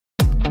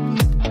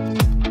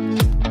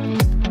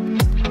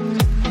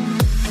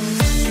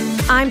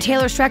I'm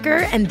Taylor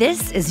Strecker, and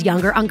this is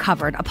Younger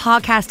Uncovered, a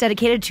podcast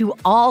dedicated to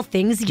all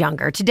things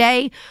younger.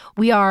 Today,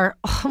 we are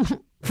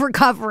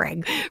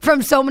recovering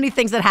from so many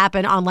things that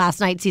happened on last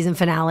night's season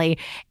finale,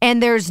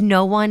 and there's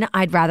no one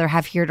I'd rather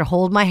have here to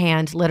hold my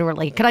hand,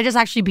 literally. Could I just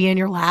actually be in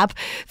your lap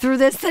through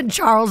this than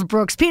Charles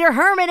Brooks? Peter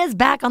Herman is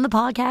back on the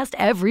podcast,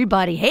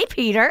 everybody. Hey,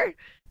 Peter.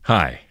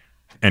 Hi.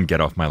 And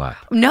get off my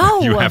lap. No.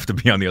 You have to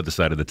be on the other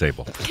side of the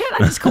table. Can't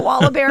I just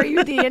koala bear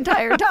you the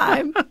entire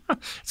time?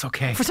 It's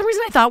okay. For some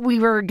reason, I thought we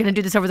were going to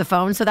do this over the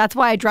phone, so that's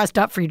why I dressed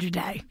up for you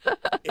today.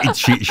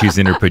 She's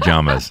in her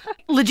pajamas.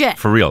 Legit.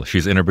 For real,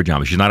 she's in her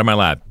pajamas. She's not in my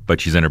lap,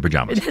 but she's in her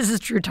pajamas. This is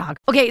true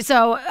talk. Okay,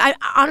 so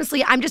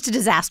honestly, I'm just a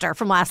disaster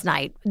from last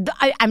night.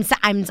 I'm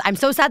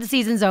so sad the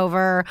season's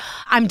over.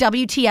 I'm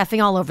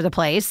WTFing all over the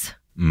place.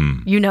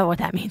 You know what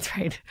that means,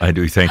 right? I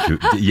do. Thank you.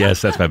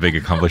 Yes, that's my big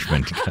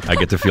accomplishment. I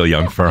get to feel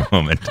young for a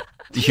moment.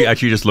 She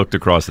actually just looked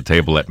across the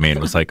table at me and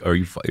was like, "Are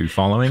you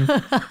following,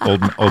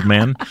 old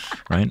man?"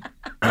 Right?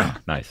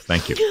 Nice.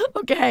 Thank you.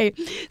 Okay.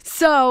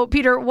 So,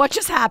 Peter, what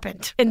just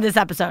happened in this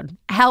episode?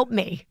 Help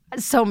me.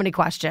 So many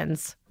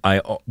questions. I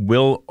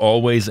will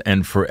always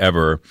and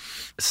forever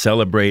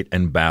celebrate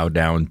and bow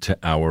down to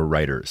our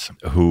writers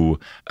who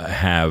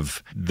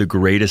have the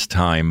greatest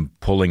time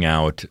pulling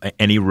out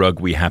any rug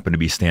we happen to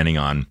be standing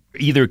on.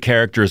 Either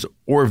characters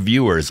or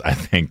viewers, I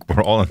think.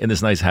 We're all in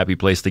this nice, happy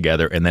place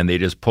together, and then they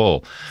just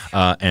pull,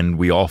 and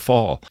we all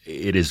fall.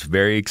 It is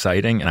very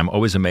exciting, and I'm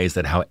always amazed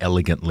at how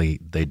elegantly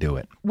they do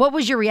it. What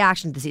was your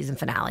reaction to the season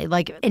finale?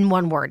 Like, in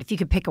one word, if you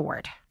could pick a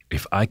word.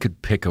 If I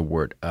could pick a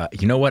word,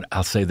 you know what?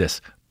 I'll say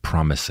this.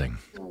 Promising,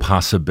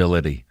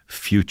 possibility,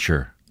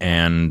 future,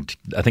 and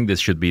I think this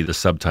should be the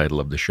subtitle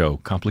of the show,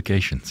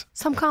 complications.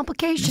 Some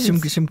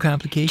complications. Some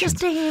complications.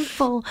 Just a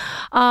handful.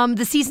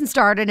 The season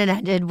started and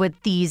ended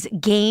with these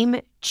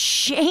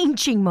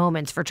game-changing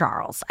moments for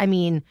Charles. I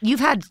mean, you've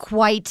had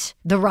quite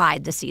the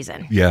ride this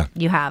season. Yeah.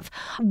 You have.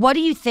 What do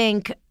you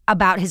think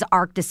about his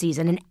arc this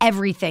season and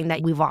everything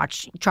that we've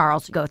watched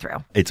Charles go through?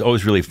 It's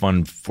always really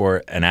fun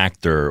for an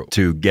actor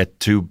to get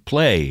to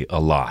play a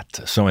lot.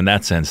 So in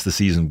that sense, the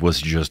season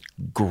was just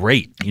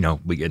great. You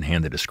know, we get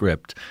handed a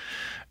script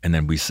and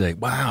then we say,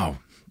 wow,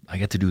 I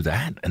get to do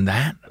that and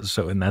that.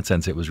 So in that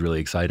sense, it was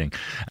really exciting.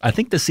 I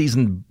think the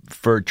season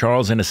for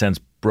Charles, in a sense,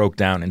 broke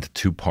down into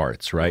two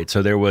parts, right?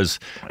 So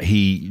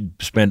he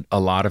spent a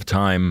lot of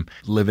time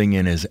living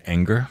in his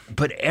anger,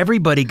 but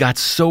everybody got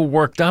so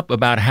worked up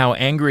about how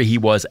angry he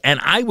was. And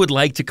I would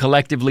like to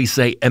collectively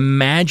say,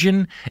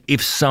 imagine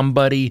if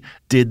somebody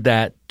did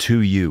that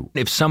to you.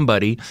 If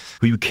somebody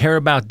who you care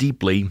about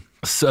deeply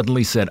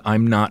suddenly said,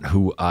 I'm not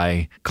who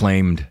I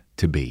claimed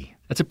to be.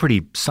 That's a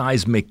pretty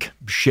seismic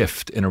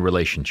shift in a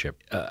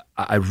relationship.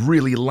 I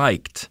really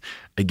liked,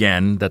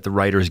 again, that the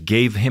writers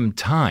gave him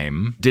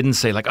time, didn't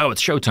say like, oh,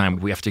 it's showtime,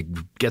 we have to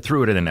get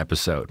through it in an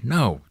episode.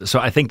 No. So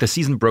I think the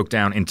season broke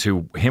down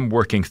into him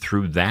working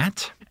through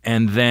that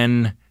and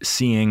then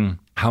seeing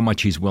how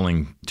much he's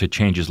willing to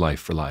change his life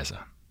for Liza.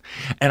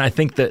 And I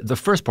think that the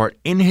first part,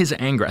 in his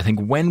anger, I think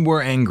when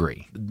we're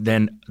angry,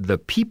 then the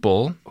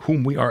people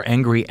whom we are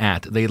angry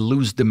at, they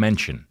lose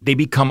dimension. They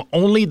become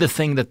only the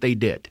thing that they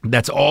did.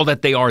 That's all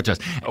that they are to us.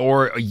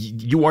 Or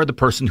you are the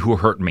person who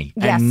hurt me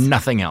and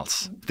nothing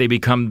else. They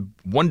become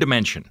one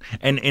dimension.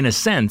 And in a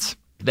sense,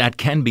 that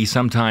can be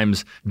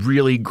sometimes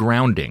really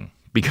grounding,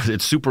 because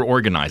it's super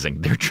organizing.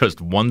 They're just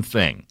one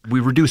thing. We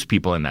reduce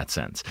people in that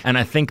sense. And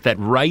I think that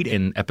right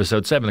in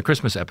episode 7, the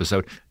Christmas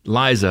episode,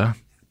 Liza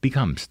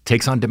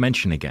takes on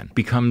dimension again,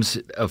 becomes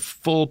a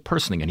full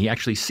person again. He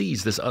actually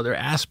sees this other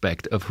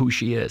aspect of who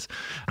she is.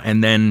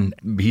 And then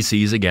he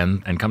sees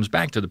again and comes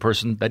back to the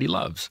person that he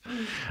loves.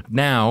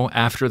 Now,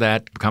 after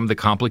that, come the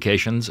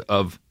complications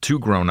of two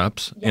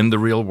grown-ups in the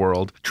real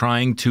world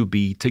trying to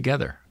be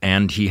together.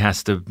 And he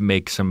has to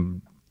make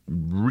some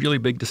really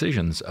big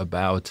decisions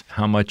about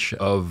how much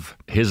of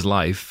his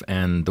life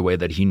and the way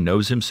that he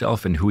knows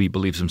himself and who he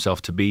believes himself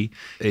to be,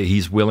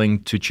 he's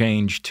willing to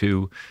change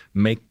to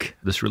make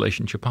this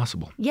relationship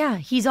possible. Yeah,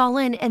 he's all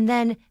in. And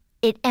then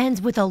it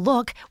ends with a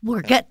look.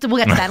 We'll get to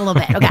that in a little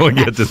bit. Okay. We'll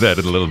get to that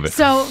in a little bit.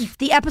 So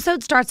the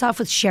episode starts off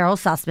with Cheryl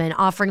Sussman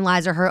offering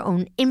Liza her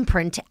own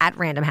imprint at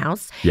Random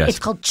House. Yes. It's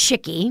called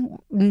Chicky.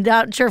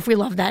 Not sure if we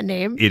love that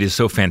name. It is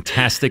so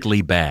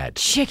fantastically bad.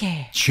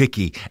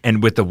 Chicky.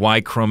 And with the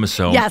Y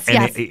chromosome. Yes, and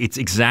yes. It's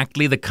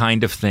exactly the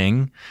kind of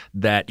thing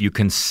that you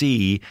can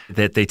see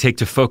that they take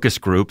to focus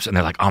groups and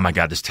they're like, oh my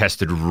God, this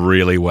tested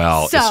really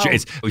well. So,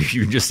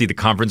 you just see the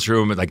conference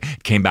room and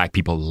like came back,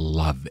 people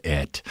love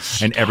it.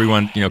 And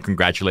everyone,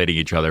 congratulating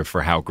each other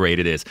for how great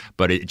it is.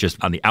 But it just,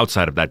 on the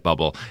outside of that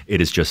bubble, it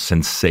is just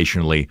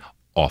sensationally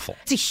awful.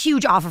 It's a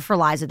huge offer for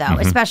Liza, though,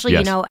 especially,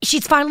 yes.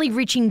 She's finally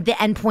reaching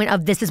the end point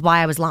of this is why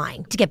I was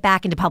lying, to get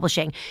back into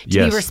publishing, to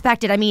yes. be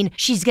respected. I mean,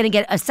 she's going to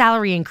get a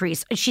salary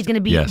increase. She's going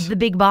to be yes. the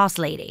big boss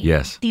lady.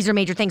 Yes. These are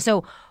major things.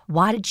 So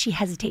why did she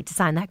hesitate to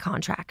sign that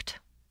contract?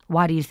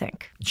 Why do you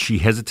think? She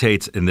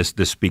hesitates, and this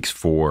speaks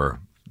for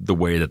the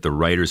way that the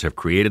writers have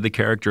created the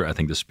character. I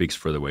think this speaks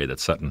for the way that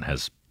Sutton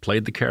has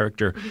played the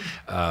character,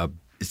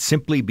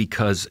 simply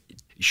because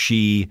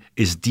She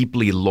is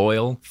deeply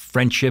loyal.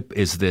 Friendship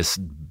is this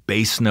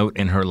base note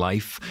in her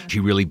life. She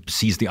really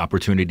sees the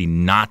opportunity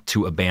not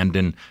to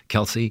abandon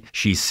Kelsey.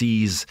 She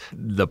sees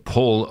the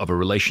pull of a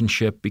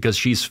relationship because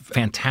she's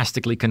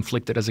fantastically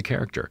conflicted as a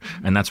character.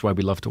 And that's why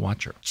we love to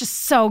watch her.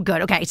 Just so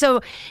good. Okay,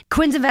 so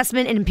Quinn's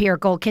investment in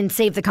Empirical can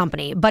save the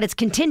company, but it's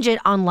contingent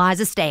on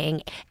Liza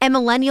staying and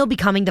Millennial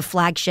becoming the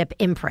flagship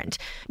imprint.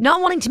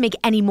 Not wanting to make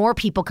any more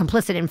people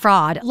complicit in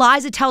fraud,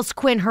 Liza tells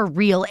Quinn her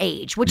real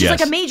age, which is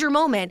like a major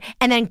moment.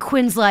 And then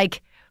Quinn's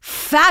like,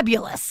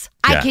 fabulous.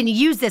 I can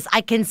use this.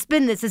 I can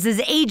spin this. This is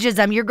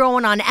ageism. You're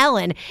going on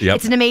Ellen. Yep.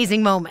 It's an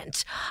amazing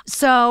moment.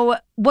 So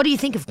what do you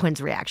think of Quinn's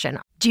reaction?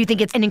 Do you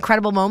think it's an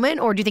incredible moment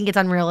or do you think it's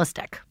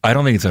unrealistic? I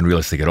don't think it's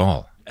unrealistic at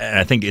all. And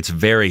I think it's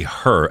very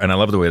her. And I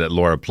love the way that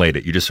Laura played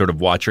it. You just sort of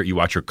watch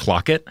her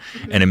clock it,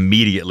 and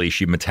immediately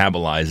she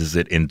metabolizes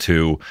it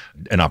into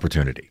an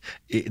opportunity.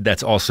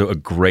 That's also a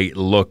great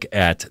look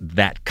at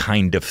that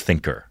kind of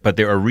thinker. But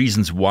there are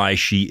reasons why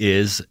she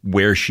is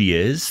where she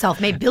is.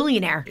 Self-made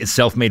billionaire.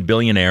 Self-made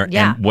billionaire.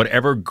 Yeah. And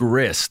whatever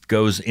grist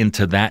goes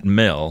into that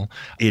mill,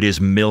 it is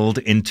milled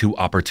into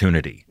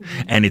opportunity.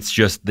 And it's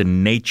just the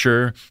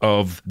nature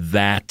of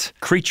that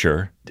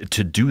creature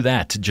to do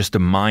that, just to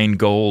mine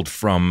gold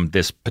from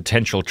this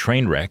potential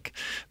train wreck.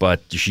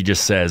 But she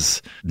just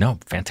says, no,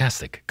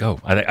 fantastic, go.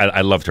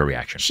 I loved her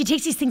reaction. She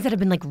takes these things that have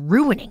been like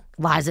ruining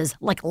Liza's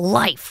like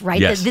life, right?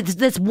 Yes.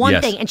 This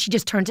one thing, and she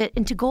just turns it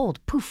into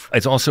gold. Poof.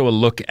 It's also a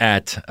look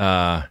at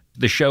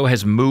the show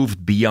has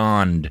moved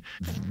beyond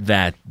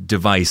that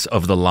device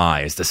of the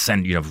lies.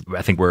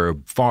 I think we're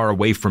far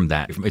away from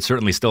that. It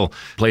certainly still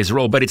plays a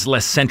role, but it's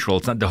less central.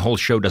 It's not, the whole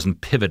show doesn't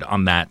pivot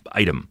on that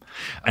item.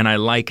 And I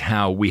like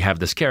how we have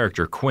this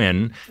character,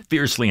 Quinn,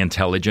 fiercely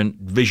intelligent,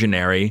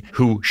 visionary,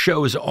 who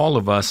shows all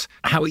of us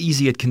how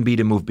easy it can be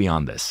to move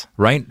beyond this,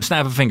 right?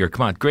 Snap a finger.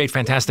 Come on. Great,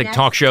 fantastic. Yes.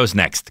 Talk shows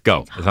next.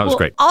 Go. That was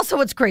great. Also,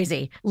 what's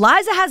crazy,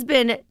 Liza has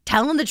been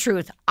telling the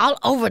truth all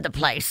over the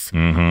place,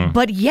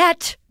 but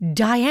yet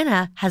Diana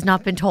has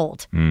not been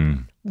told.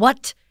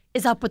 What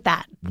is up with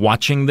that?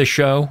 Watching the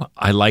show,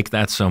 I like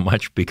that so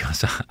much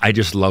because I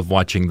just love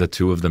watching the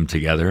two of them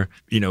together.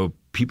 You know,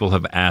 people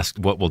have asked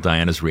what will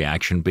Diana's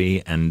reaction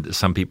be, and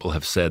some people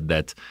have said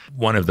that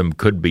one of them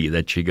could be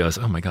that she goes,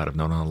 oh my God, I've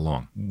known all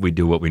along. We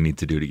do what we need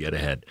to do to get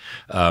ahead.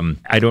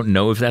 I don't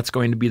know if that's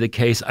going to be the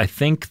case. I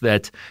think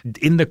that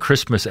in the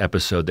Christmas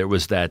episode, there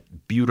was that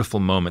beautiful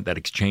moment, that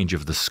exchange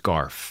of the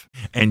scarf.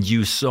 And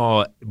you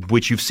saw,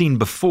 which you've seen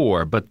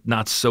before, but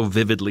not so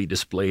vividly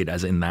displayed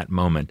as in that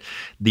moment,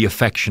 the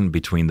affection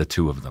between the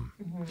two of them.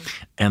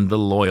 And the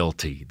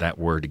loyalty, that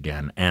word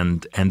again,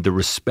 and the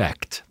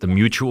respect, the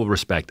mutual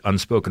respect,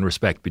 unspoken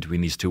respect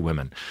between these two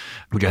women,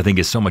 which I think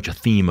is so much a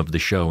theme of the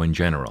show in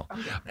general.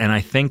 And I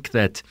think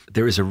that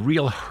there is a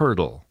real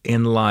hurdle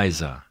in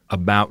Liza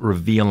about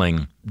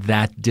revealing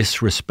that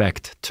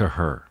disrespect to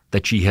her,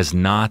 that she has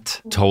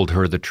not told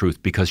her the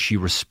truth because she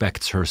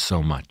respects her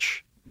so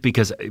much.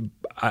 Because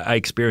I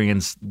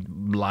experience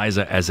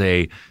Liza as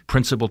a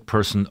principled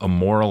person, a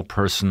moral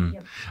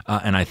person,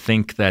 and I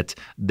think that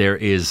there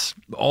is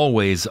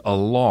always a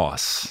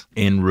loss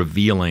in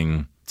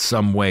revealing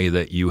some way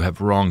that you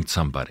have wronged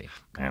somebody.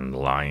 And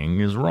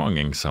lying is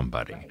wronging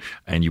somebody. Right.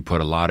 And you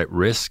put a lot at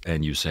risk,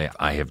 and you say,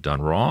 I have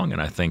done wrong.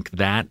 And I think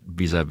that,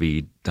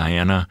 vis-a-vis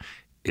Diana,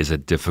 is a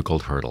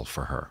difficult hurdle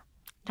for her.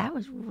 That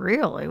was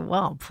really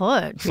well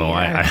put. So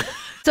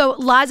So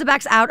Liza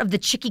backs out of the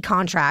Chicky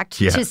contract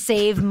to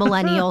save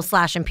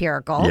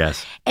Millennial/Empirical.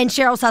 Yes. And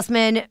Cheryl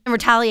Sussman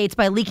retaliates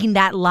by leaking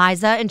that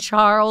Liza and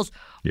Charles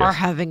are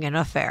having an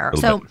affair.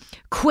 So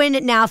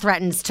Quinn now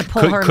threatens to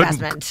pull her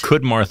investment.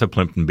 Could Martha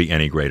Plimpton be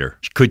any greater?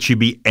 Could she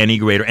be any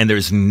greater? And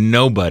there's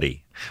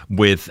nobody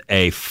with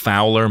a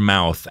fouler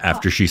mouth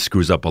after she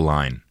screws up a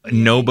line.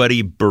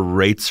 Nobody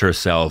berates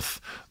herself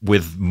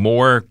with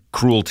more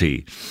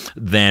cruelty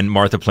than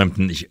Martha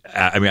Plimpton.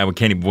 I mean, I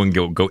can't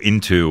even go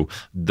into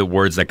the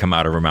words that come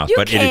out of her mouth.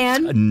 But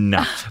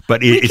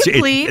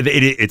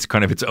it's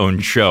kind of its own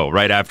show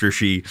right after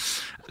she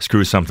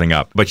screws something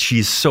up. But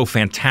she's so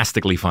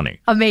fantastically funny.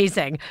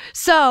 Amazing.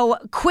 So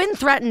Quinn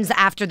threatens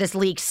after this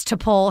leaks to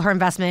pull her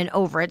investment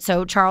over it.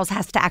 So Charles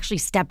has to actually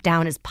step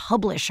down as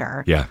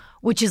publisher. Yeah.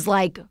 Which is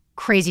like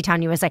Crazy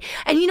Town USA.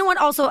 And you know what?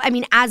 Also, I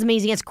mean, as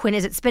amazing as Quinn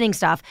is at spinning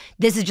stuff,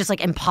 this is just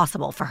like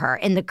impossible for her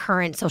in the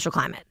current social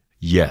climate.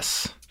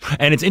 Yes.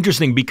 And it's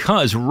interesting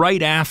because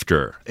right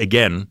after,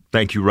 again,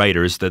 thank you,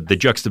 writers, the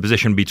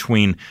juxtaposition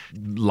between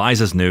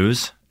Liza's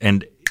news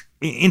and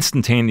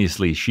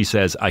instantaneously she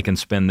says, I can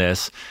spin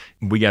this.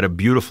 We got a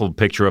beautiful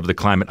picture of the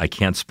climate. I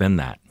can't spin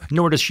that.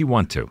 Nor does she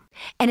want to.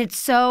 And it's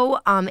so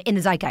in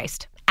the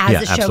zeitgeist. As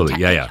the show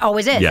absolutely.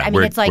 Always is. Yeah, I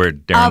mean, it's like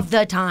of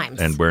the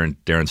times. And where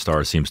Darren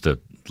Star seems to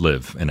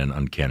live in an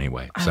uncanny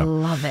way. So, I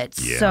love it.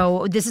 Yeah.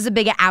 So this is a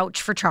big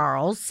ouch for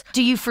Charles.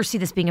 Do you foresee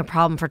this being a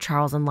problem for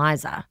Charles and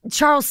Liza?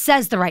 Charles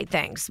says the right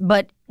things,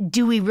 but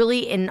do we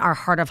really in our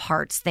heart of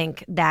hearts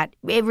think that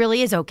it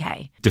really is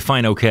okay?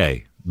 Define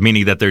okay.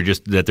 Meaning that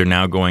they're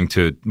now going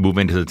to move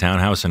into the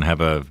townhouse and have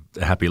a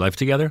happy life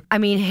together? I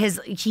mean,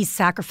 he's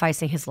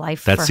sacrificing his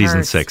life That's for season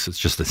hers. 6. It's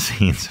just the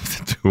scenes of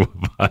the two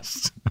of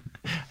us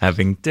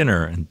having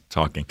dinner and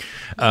talking.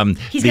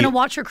 He's going to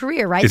watch her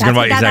career, right?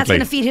 That's going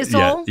to feed his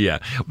soul? Yeah.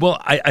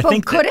 Well, I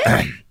think could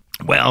it?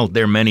 Well,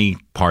 there are many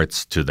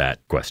parts to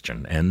that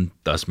question and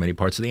thus many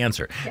parts of the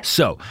answer. Yeah.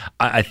 So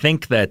I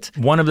think that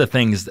one of the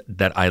things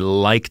that I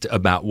liked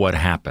about what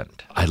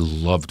happened, I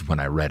loved when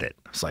I read it.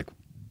 It's like,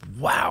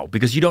 wow,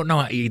 because you don't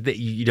know we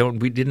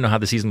didn't know how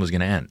the season was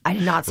going to end. I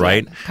did not see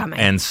it coming.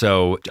 And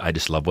so I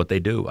just love what they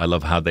do. I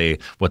love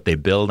what they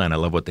build, and I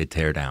love what they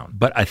tear down.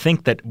 But I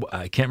think that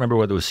I can't remember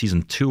whether it was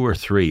season 2 or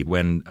 3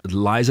 when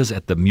Liza's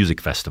at the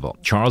music festival.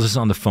 Charles is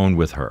on the phone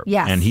with her.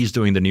 Yes. And he's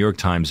doing the New York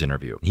Times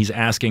interview. He's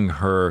asking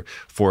her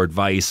for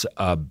advice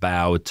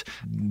about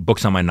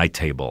books on my night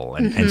table.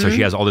 And so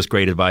she has all this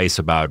great advice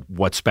about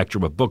what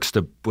spectrum of books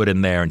to put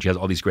in there, and she has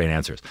all these great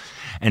answers.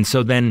 And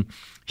so then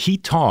he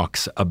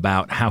talks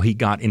about how he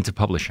got into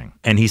publishing.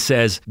 And he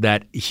says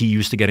that he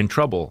used to get in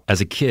trouble as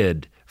a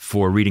kid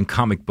for reading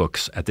comic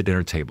books at the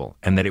dinner table,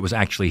 and that it was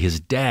actually his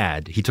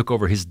dad. He took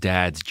over his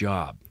dad's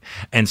job.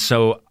 And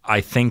so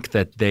I think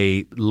that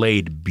they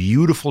laid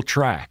beautiful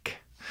track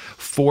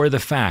for the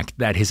fact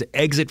that his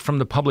exit from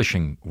the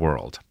publishing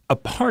world, a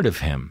part of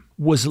him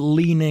was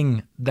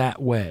leaning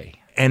that way.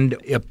 And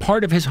a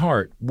part of his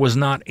heart was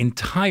not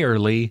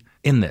entirely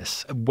in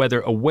this,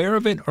 whether aware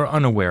of it or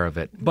unaware of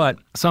it. But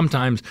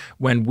sometimes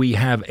when we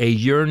have a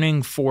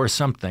yearning for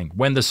something,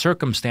 when the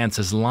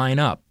circumstances line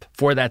up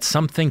for that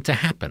something to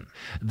happen,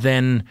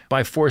 then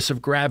by force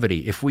of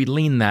gravity, if we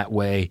lean that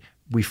way,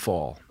 we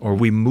fall or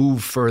we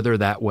move further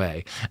that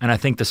way. And I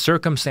think the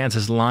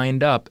circumstances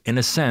lined up, in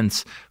a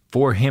sense,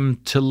 for him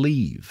to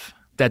leave.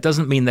 That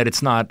doesn't mean that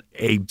it's not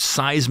a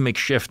seismic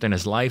shift in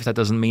his life. That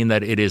doesn't mean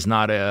that it is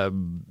not a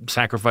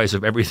sacrifice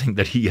of everything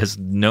that he has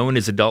known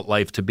his adult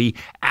life to be.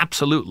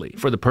 Absolutely,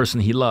 for the person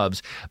he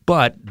loves.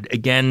 But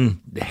again,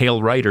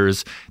 Hale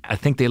writers, I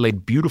think they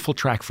laid beautiful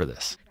track for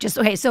this.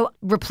 So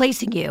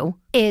replacing you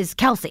is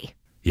Kelsey.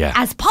 Yeah.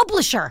 As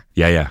publisher.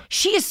 Yeah.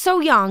 She is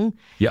so young.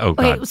 Yeah. Oh,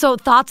 God. Okay, so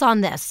thoughts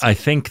on this? I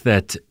think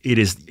that it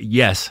is,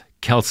 yes,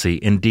 Kelsey,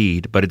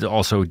 indeed, but it's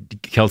also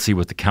Kelsey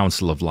with the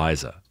counsel of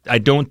Liza. I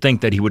don't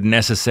think that he would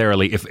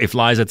necessarily, if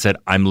Liza had said,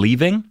 I'm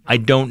leaving, I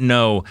don't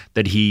know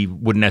that he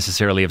would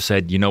necessarily have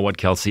said, you know what,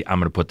 Kelsey, I'm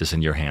going to put this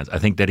in your hands. I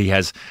think that he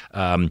has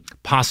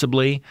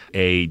possibly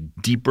a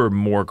deeper,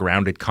 more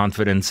grounded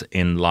confidence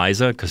in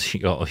Liza, because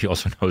he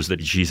also knows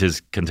that she's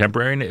his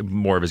contemporary,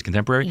 more of his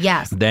contemporary,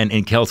 yes, than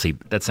in Kelsey.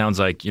 That sounds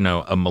like,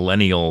 a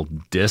millennial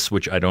diss,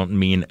 which I don't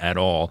mean at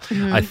all.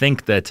 Mm-hmm. I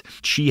think that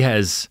she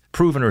has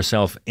proven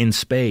herself in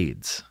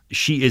spades.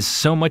 She is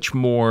so much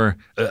more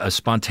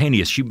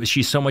spontaneous.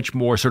 She's so much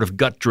more sort of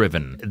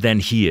gut-driven than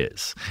he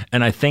is.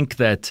 And I think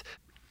that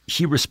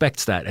he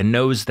respects that and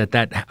knows that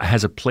that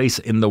has a place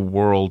in the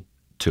world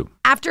too.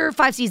 After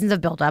 5 seasons of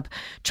buildup,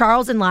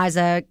 Charles and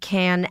Liza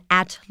can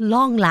at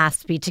long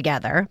last be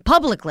together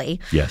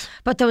publicly. Yes.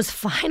 But those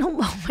final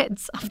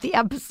moments of the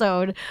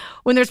episode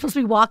when they're supposed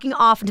to be walking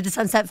off into the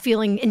sunset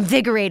feeling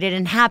invigorated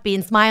and happy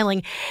and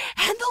smiling,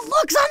 and the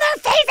looks on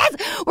their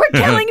faces were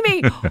killing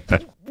me.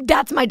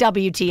 That's my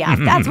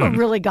WTF. That's what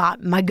really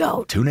got my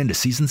goat. Tune into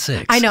season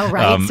 6. I know,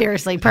 right?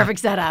 Seriously, perfect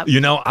setup.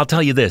 I'll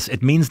tell you this.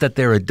 It means that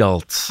they're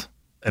adults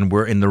and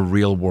we're in the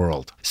real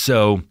world.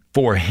 So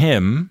for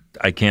him,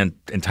 I can't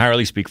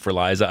entirely speak for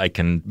Liza. I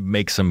can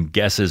make some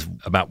guesses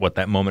about what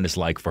that moment is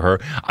like for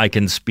her. I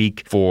can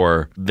speak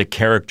for the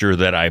character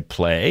that I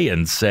play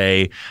and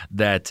say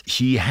that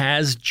he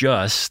has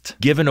just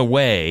given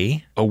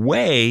away a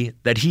way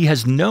that he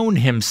has known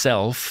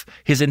himself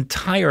his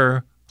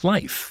entire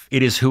life.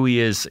 It is who he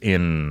is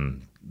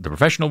in the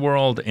professional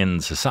world, in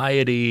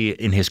society,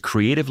 in his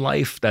creative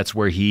life. That's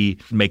where he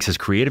makes his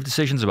creative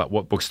decisions about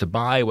what books to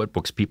buy, what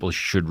books people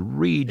should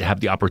read, have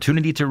the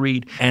opportunity to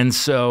read. And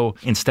so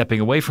in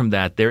stepping away from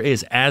that, there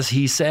is, as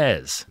he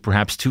says,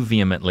 perhaps too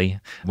vehemently,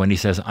 when he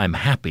says, I'm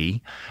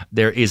happy,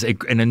 there is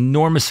an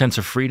enormous sense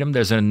of freedom.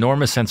 There's an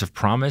enormous sense of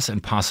promise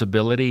and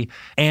possibility.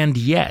 And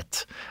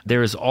yet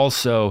there is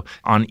also,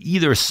 on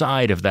either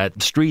side of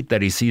that street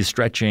that he sees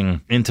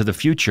stretching into the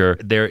future,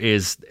 there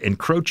is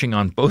encroaching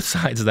on both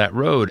sides of that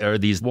road are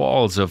these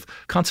walls of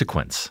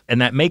consequence.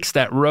 And that makes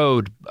that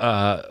road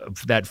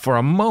that for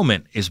a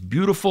moment is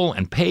beautiful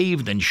and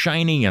paved and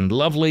shiny and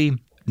lovely,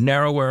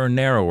 narrower and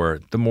narrower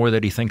the more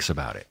that he thinks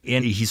about it.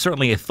 And he's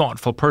certainly a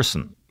thoughtful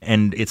person.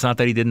 And it's not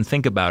that he didn't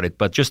think about it,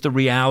 but just the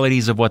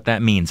realities of what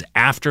that means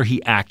after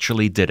he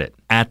actually did it.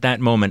 At that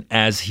moment,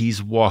 as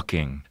he's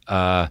walking,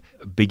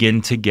 begin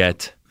to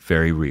get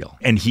very real.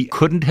 And he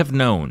couldn't have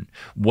known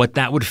what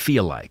that would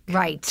feel like.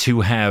 Right.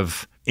 To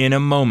have, in a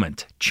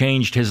moment,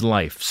 changed his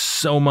life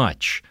so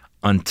much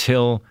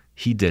until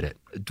he did it?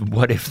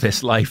 What if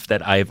this life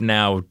that I have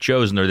now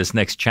chosen, or this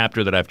next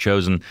chapter that I've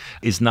chosen,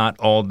 is not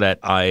all that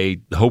I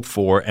hope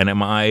for? And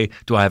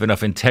do I have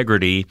enough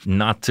integrity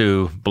not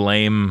to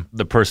blame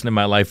the person in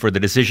my life for the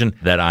decision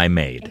that I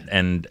made?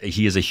 And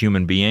he is a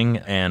human being,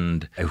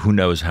 and who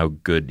knows how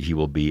good he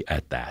will be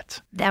at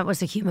that. That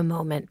was a human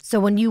moment. So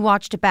when you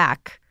watched it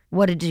back,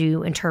 what did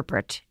you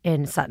interpret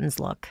in Sutton's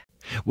look?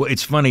 Well,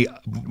 it's funny.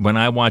 When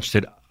I watched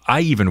it,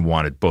 I even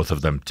wanted both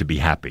of them to be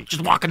happy.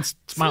 Just walk and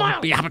smile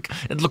and be happy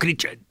and look at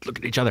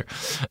each other.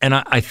 And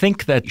I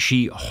think that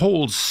she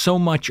holds so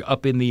much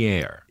up in the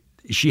air.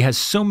 She has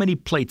so many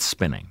plates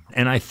spinning.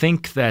 And I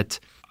think that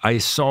I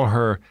saw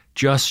her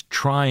just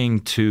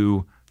trying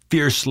to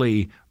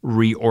fiercely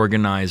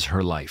reorganize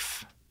her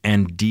life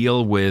and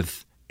deal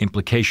with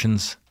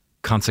implications,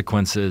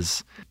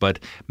 consequences. But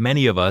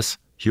many of us,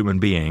 human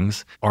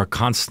beings, are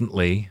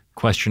constantly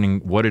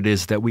questioning what it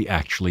is that we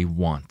actually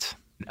want.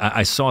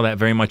 I saw that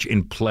very much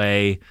in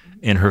play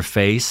in her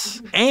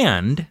face.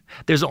 And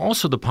there's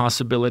also the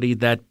possibility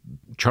that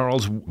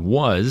Charles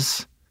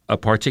was a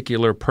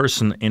particular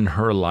person in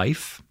her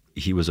life.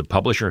 He was a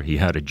publisher. He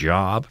had a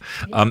job.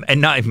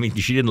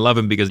 She didn't love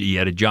him because he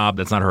had a job.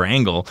 That's not her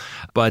angle.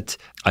 But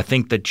I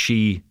think that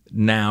she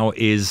now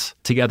is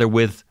together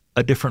with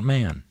a different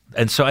man.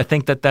 And so I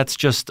think that that's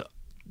just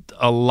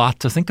a lot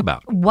to think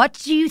about. What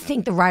do you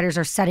think the writers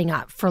are setting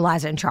up for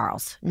Liza and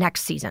Charles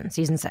next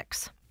season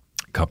 6?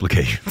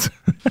 Complications.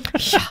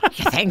 Yeah,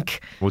 you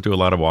think? We'll do a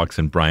lot of walks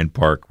in Bryant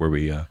Park where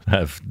we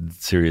have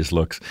serious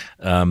looks.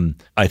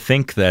 I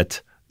think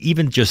that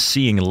even just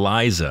seeing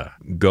Liza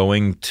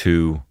going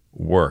to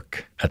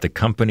work at the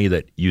company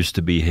that used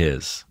to be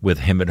his with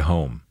him at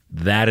home,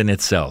 that in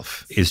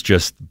itself is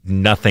just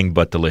nothing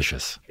but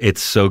delicious.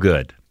 It's so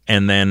good.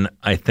 And then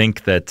I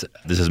think that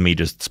this is me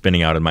just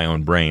spinning out in my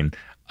own brain.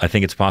 I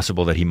think it's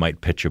possible that he might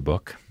pitch a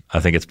book.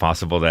 I think it's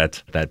possible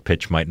that that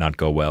pitch might not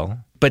go well.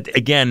 But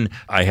again,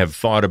 I have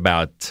thought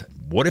about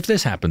what if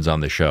this happens on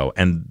the show,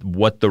 and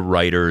what the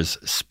writer's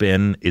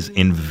spin is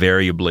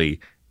invariably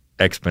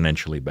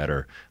exponentially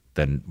better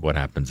than what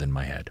happens in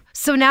my head.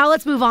 So now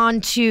let's move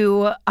on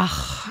to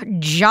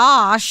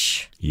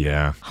Josh.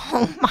 Yeah.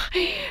 Oh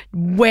my.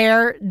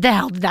 Where the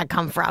hell did that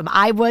come from?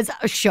 I was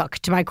shook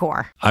to my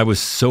core. I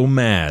was so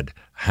mad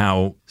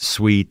how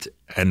sweet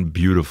and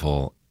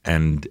beautiful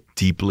and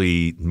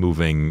deeply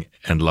moving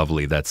and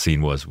lovely that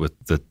scene was with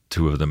the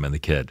two of them and the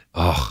kid.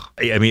 Oh,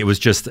 I mean, it was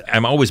just,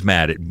 I'm always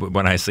mad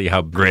when I see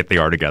how great they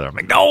are together. I'm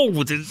like, no!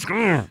 But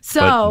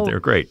they're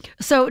great.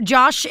 So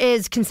Josh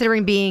is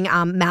considering being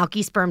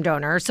Malky's sperm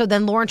donor. So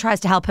then Lauren tries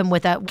to help him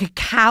with a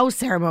cacao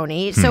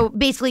ceremony. So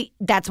basically,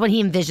 that's when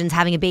he envisions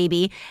having a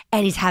baby,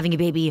 and he's having a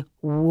baby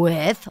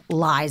with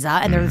Liza,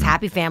 and they're this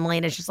happy family,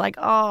 and it's just like,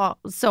 oh,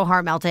 so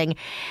heart-melting.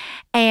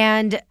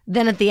 And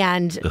then at the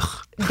end,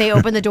 they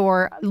open the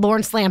door.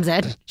 Lauren slams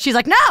it. She's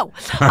like,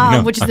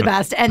 no, which is the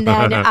best. And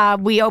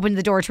then we open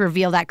the door to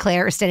reveal that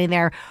Claire is standing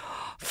there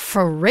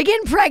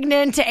friggin'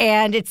 pregnant.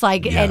 And it's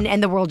like,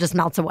 and the world just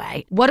melts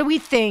away. What do we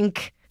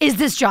think? Is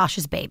this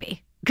Josh's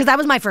baby? Because that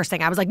was my first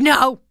thing. I was like,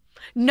 no,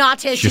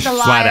 not his. She's a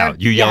liar. Flat out.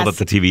 You yelled at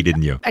the TV,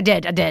 didn't you? I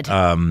did.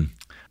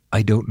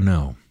 I don't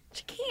know.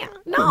 She can't.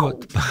 No.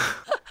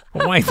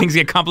 Why things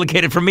get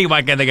complicated for me?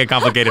 Why can't they get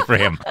complicated for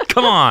him?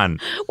 Come on.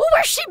 Well,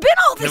 where's she been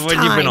all this time?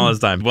 Where's she been all this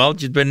time? Well,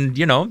 she's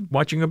been,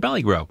 watching her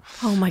belly grow.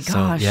 Oh, my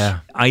gosh. So,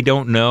 yeah. I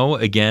don't know.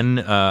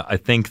 Again, I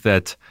think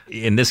that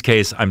in this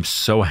case, I'm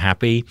so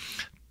happy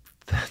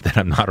that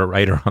I'm not a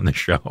writer on the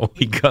show,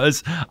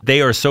 because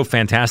they are so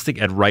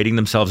fantastic at writing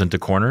themselves into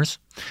corners.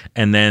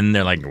 And then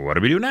they're like, what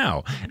do we do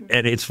now?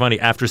 And it's funny,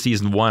 after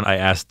season 1, I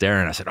asked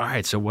Darren, I said, all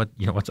right, so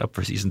what's up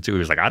for season 2? He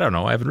was like, I don't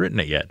know. I haven't written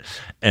it yet.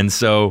 And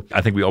so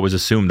I think we always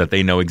assume that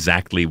they know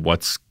exactly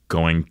what's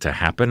going to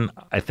happen.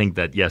 I think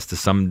that, yes, to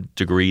some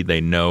degree,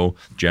 they know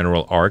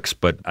general arcs,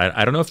 but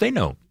I don't know if they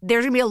know.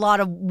 There's going to be a lot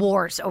of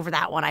wars over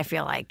that one, I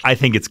feel like. I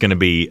think it's going to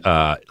be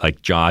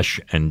like Josh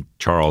and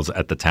Charles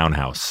at the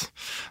townhouse.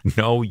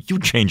 No, you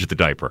change the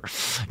diaper.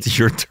 It's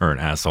your turn,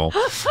 asshole.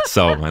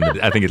 So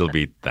I think it'll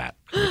be that.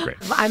 It'll be great.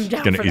 I'm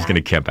down for that. He's going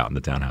to camp out in the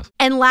townhouse.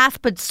 And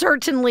last but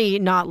certainly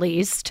not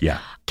least,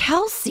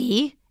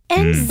 Kelsey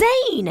and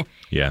Zane.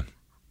 Yeah.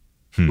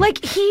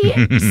 Like, he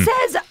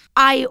says,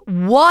 I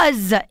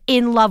was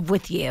in love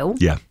with you.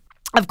 Yeah.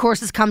 Of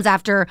course, this comes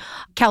after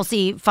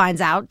Kelsey finds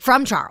out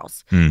from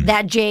Charles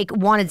that Jake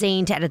wanted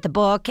Zane to edit the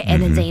book,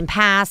 and then Zane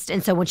passed.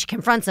 And so when she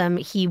confronts him,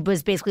 he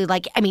was basically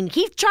like, I mean,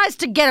 he tries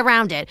to get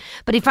around it,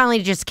 but he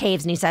finally just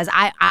caves and he says,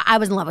 I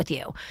was in love with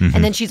you.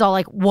 And then she's all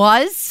like,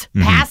 was?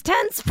 Past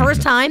tense?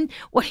 First time?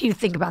 What do you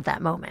think about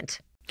that moment?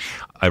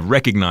 I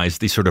recognize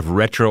the sort of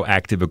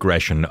retroactive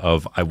aggression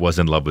of I was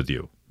in love with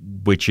you,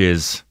 which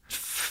is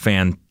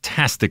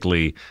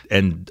fantastically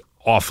and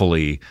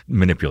awfully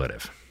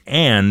manipulative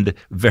and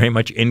very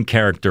much in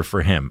character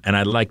for him. And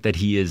I like that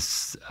he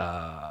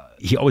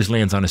always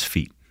lands on his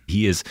feet.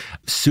 He is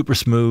super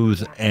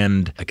smooth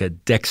and like a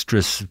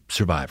dexterous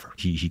survivor.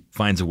 He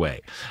finds a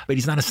way. But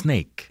he's not a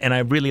snake. And I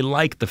really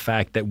like the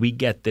fact that we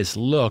get this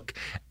look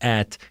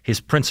at his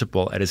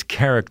principal, at his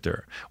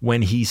character,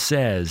 when he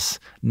says,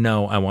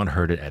 no, I want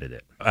her to edit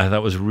it. I thought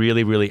it was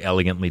really, really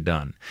elegantly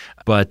done.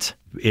 But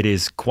it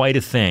is quite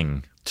a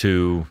thing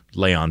to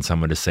lay on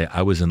someone to say,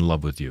 I was in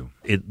love with you.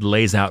 It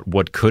lays out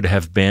what could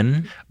have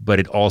been, but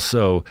it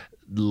also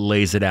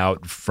lays it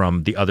out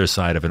from the other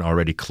side of an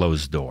already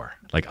closed door.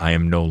 Like, I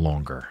am no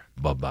longer.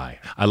 Bye-bye.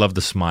 I love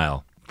the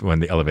smile when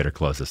the elevator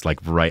closes. Like,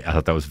 right, I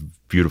thought that was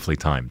beautifully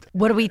timed.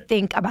 What do we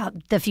think about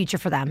the future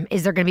for them?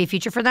 Is there going to be a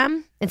future for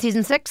them in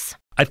season 6?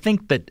 I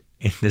think that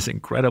in this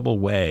incredible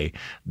way,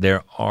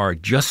 there are,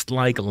 just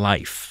like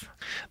life,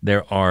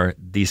 there are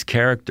these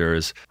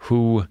characters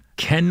who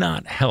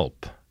cannot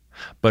help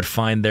but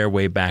find their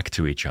way back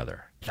to each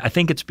other. I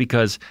think it's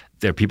because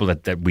they're people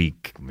that we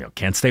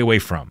can't stay away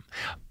from.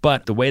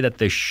 But the way that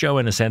the show,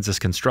 in a sense, is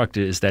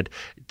constructed is that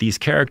these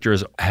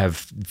characters have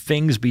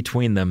things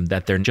between them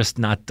that they're just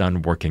not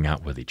done working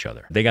out with each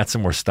other. They got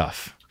some more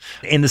stuff.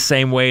 In the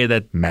same way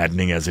that,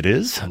 maddening as it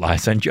is,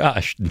 Liza and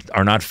Josh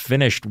are not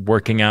finished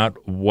working out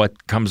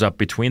what comes up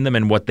between them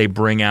and what they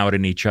bring out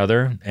in each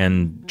other.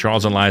 And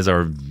Charles and Liza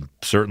are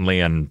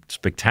certainly and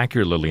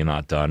spectacularly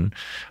not done,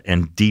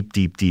 and deep,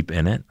 deep, deep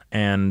in it.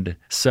 And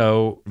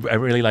so I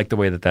really like the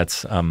way that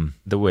that's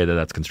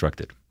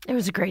constructed. It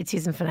was a great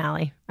season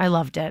finale. I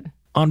loved it.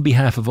 On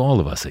behalf of all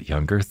of us at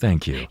Younger,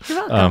 thank you.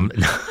 You're welcome.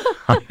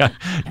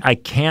 I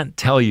can't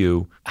tell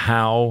you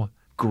how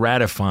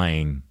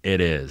gratifying it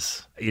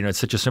is. It's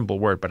such a simple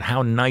word, but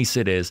how nice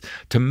it is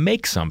to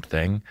make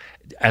something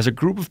as a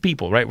group of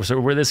people, right? So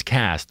we're this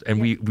cast,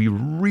 and we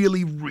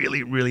really,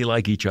 really, really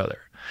like each other.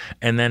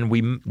 And then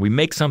we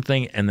make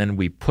something, and then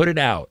we put it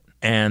out,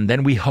 and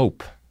then we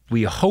hope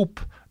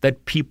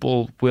that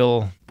people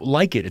will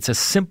like it. It's as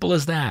simple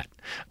as that.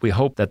 We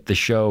hope that the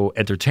show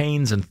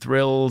entertains and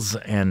thrills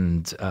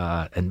and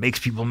makes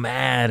people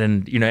mad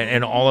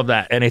and all of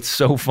that. And it's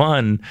so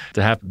fun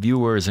to have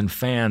viewers and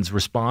fans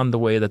respond the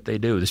way that they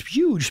do. This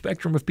huge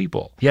spectrum of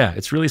people. Yeah,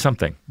 it's really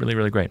something. Really,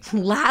 really great.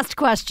 Last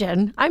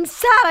question. I'm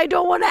sad. I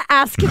don't want to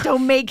ask it.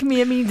 Don't make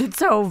me. It means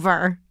it's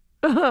over.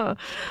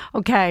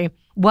 Okay.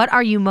 What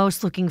are you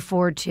most looking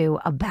forward to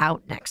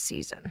about next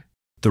season?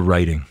 The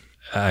writing.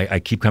 I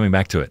keep coming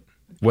back to it.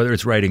 Whether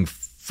it's writing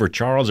for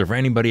Charles or for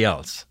anybody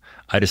else,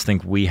 I just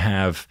think we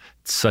have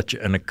such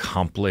an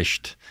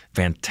accomplished,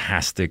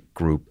 fantastic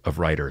group of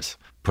writers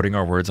putting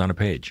our words on a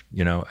page.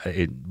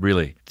 It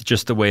really,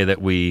 just the way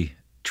that we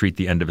treat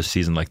the end of a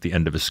season like the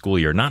end of a school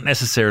year. Not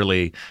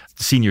necessarily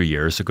senior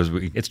years, because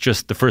it's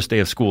just the first day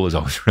of school is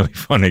always really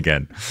fun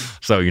again.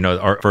 So,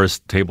 our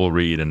first table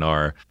read and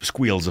our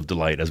squeals of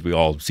delight as we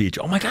all see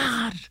oh my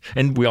God!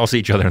 And we all see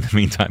each other in the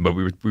meantime, but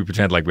we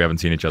pretend like we haven't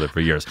seen each other for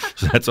years.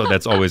 So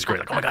that's always great.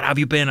 Like, oh my God, how have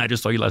you been? I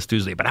just saw you last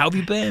Tuesday, but how have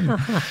you been?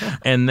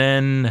 And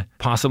then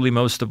possibly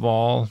most of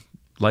all,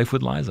 life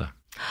with Liza.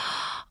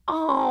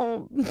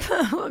 Oh,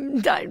 I'm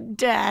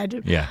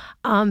dead. Yeah.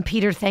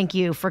 Peter, thank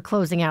you for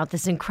closing out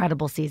this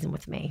incredible season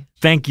with me.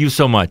 Thank you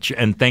so much.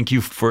 And thank you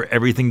for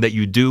everything that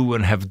you do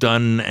and have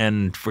done,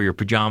 and for your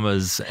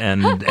pajamas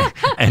and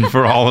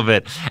for all of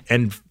it.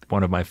 And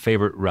one of my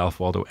favorite Ralph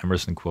Waldo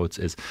Emerson quotes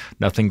is,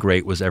 "Nothing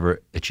great was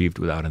ever achieved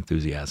without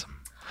enthusiasm."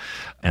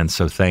 And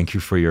so thank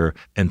you for your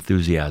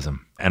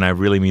enthusiasm. And I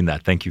really mean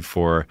that. Thank you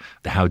for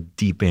how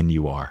deep in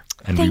you are.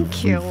 And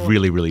Thank you. We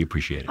really, really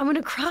appreciate it. I'm going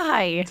to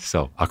cry.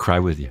 So I'll cry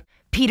with you.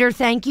 Peter,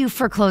 thank you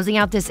for closing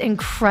out this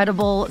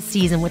incredible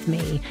season with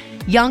me.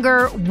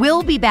 Younger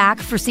will be back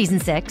for season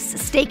 6.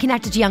 Stay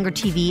connected to Younger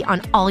TV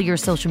on all your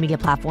social media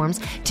platforms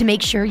to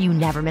make sure you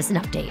never miss an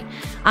update.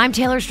 I'm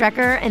Taylor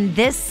Strecker, and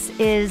this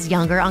is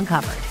Younger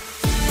Uncovered.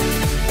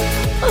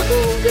 Oh,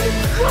 I'm going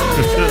to cry.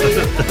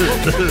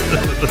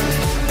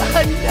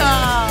 Oh,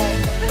 no.